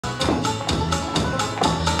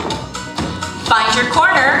Find your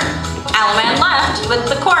corner, Alaman left with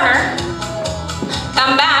the corner.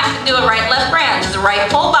 Come back, do a right left grand. There's a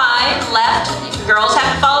right pull by, left. Girls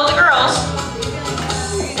have to follow the girls.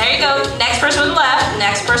 There you go. Next person with the left,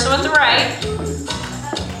 next person with the right.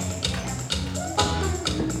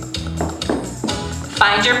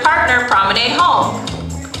 Find your partner, promenade home.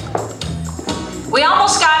 We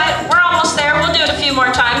almost got it. We're almost there. We'll do it a few more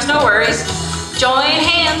times, no worries. Join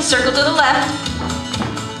hands, circle to the left.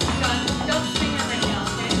 Don't swing it right now,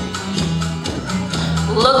 okay?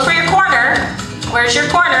 Look for your corner. Where's your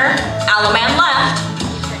corner? Alaman left.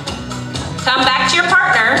 Come back to your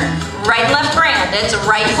partner. Right and left grand. It's a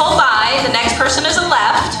right pull by. The next person is a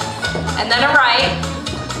left. And then a right.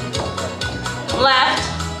 Left.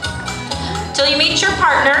 Till you meet your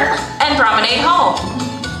partner and promenade home.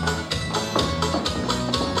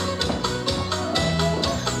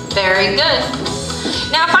 Very good.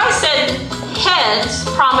 Now if I said heads,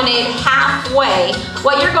 promenade halfway,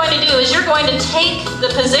 what you're going to do is you're going to take the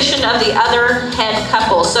position of the other head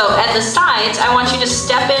couple. So at the sides, I want you to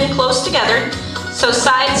step in close together. So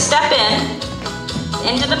sides step in,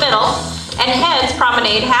 into the middle, and heads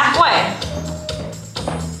promenade halfway.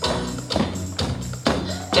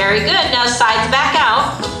 Very good. Now sides back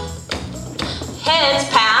out. Heads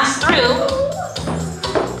pass through.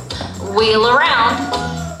 Wheel around.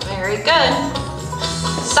 Very good.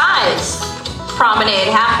 Sides promenade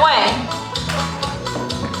halfway.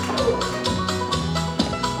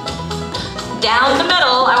 Down the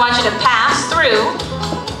middle, I want you to pass through.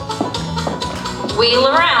 Wheel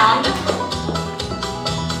around.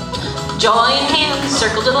 Join hands,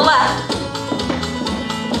 circle to the left.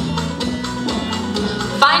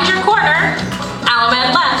 Find your corner,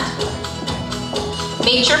 Alaman left.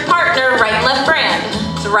 Meet your partner, right and left grand.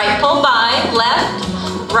 It's a right pull by, left,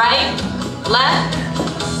 right, left.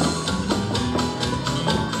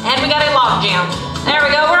 And we got a log jam. There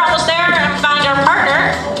we go, we're almost there. Find our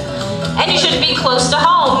partner. And you should be close to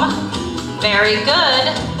home. Very good.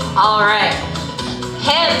 All right.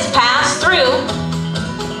 Heads pass through.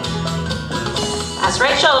 Pass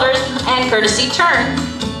right shoulders and courtesy turn.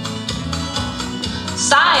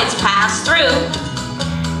 Sides pass through.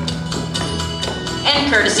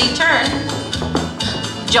 And courtesy turn.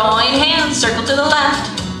 Join hands, circle to the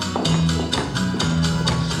left.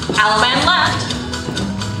 Alaman left.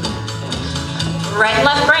 Right and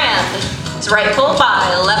left grand. It's right pull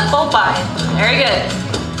by, left pull by. Very good.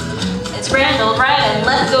 It's grand, go right and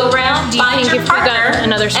left go round. Do you Find think your if we partner got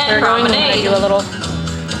another stir and going, we promenade. might do a little?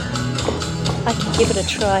 I can give it a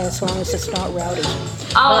try as long as it's not rowdy.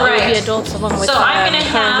 All Well, it would right. be adults along with So I'm going to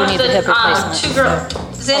her who have need the hip the replacement. two girls,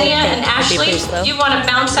 Zinnia Okay, and that'd be Ashley. pleased, though. Do you want to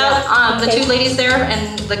bounce out the Okay. two ladies there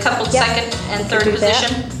and the couple Yeah. second and third do that.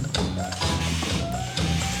 position?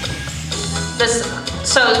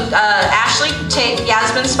 So Ashley, take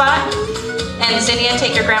Yasmin's spot, and Zinnia,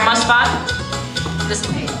 take your grandma's spot. We're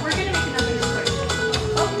gonna make another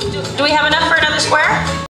square. Do we have enough for another square?